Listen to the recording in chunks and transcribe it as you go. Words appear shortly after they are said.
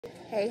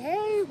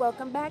Hey,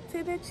 welcome back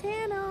to the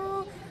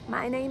channel.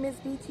 My name is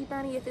Beachy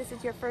Bunny. If this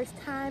is your first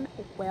time,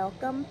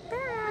 welcome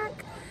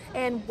back.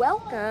 And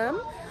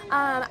welcome.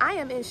 I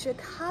am in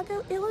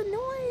Chicago,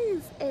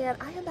 Illinois, and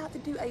I am about to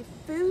do a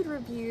food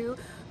review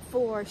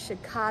for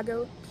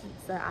Chicago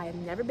Pizza. I have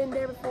never been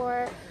there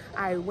before.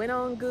 I went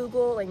on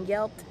Google and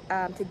Yelped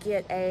to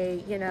get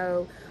a,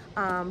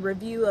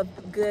 review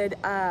of good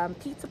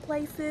pizza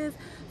places.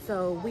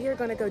 So we are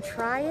gonna go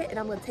try it, and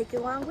I'm gonna take you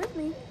along with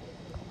me.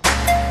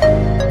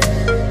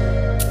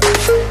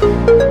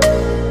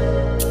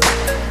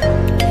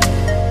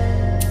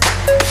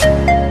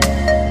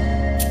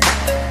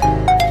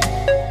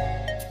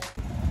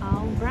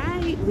 All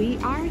right, we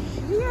are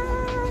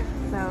here.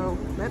 So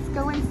let's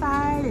go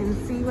inside and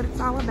see what it's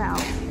all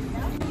about.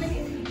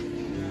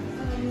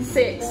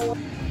 6.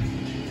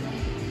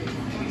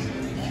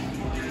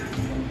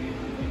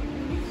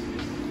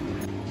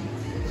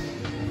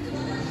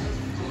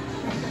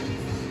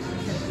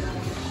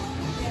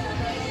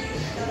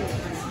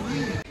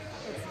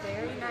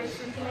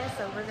 In here,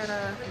 so we're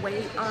gonna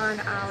wait on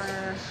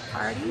our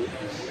party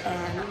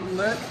and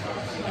look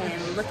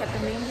at the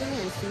menu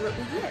and see what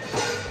we get.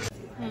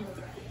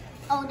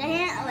 Oh,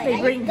 They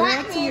bring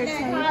bread to your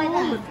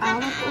table with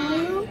olive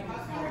oil.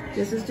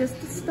 This is just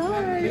the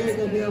start.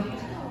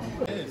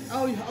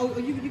 Oh, you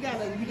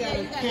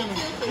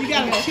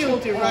gotta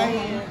tilt it right.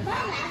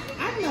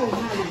 I know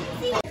how to.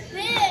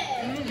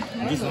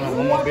 Just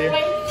one more beer.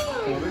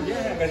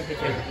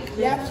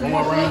 Yeah, one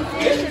more round.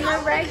 This is a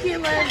regular.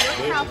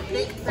 Look how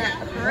thick that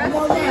crust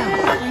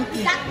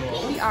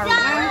is. We are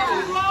ready.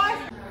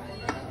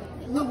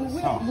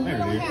 Oh, there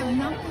it is.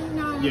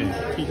 Yeah,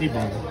 keep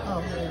on.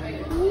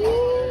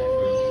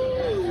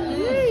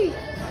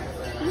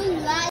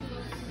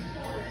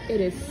 It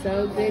is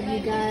so good, you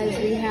guys.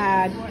 We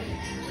had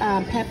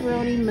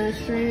pepperoni,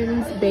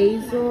 mushrooms,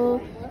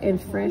 basil, and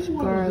fresh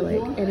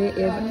garlic, and it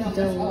is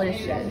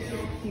delicious.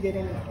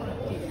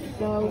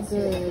 So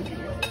good.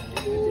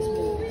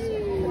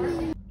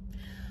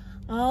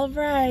 All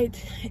right,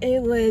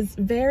 it was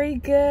very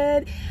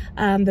good.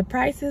 The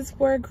prices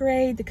were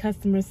great. The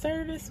customer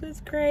service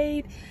was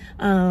great.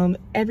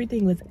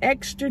 Everything was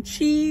extra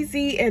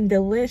cheesy and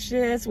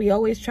delicious. We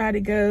always try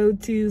to go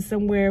to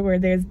somewhere where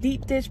there's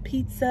deep dish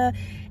pizza.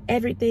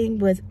 Everything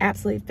was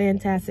absolutely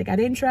fantastic. I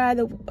didn't try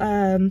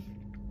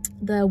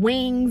the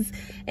wings,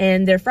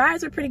 and their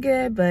fries are pretty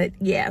good, but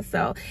yeah,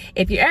 so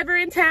if you're ever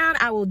in town,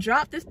 I will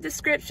drop this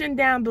description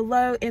down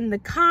below in the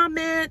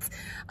comments.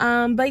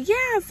 But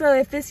yeah, so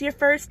if it's your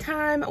first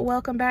time,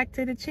 welcome back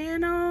to the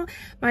channel.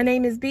 My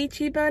name is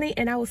Beachy Bunny,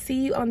 and I will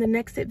see you on the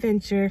next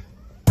adventure.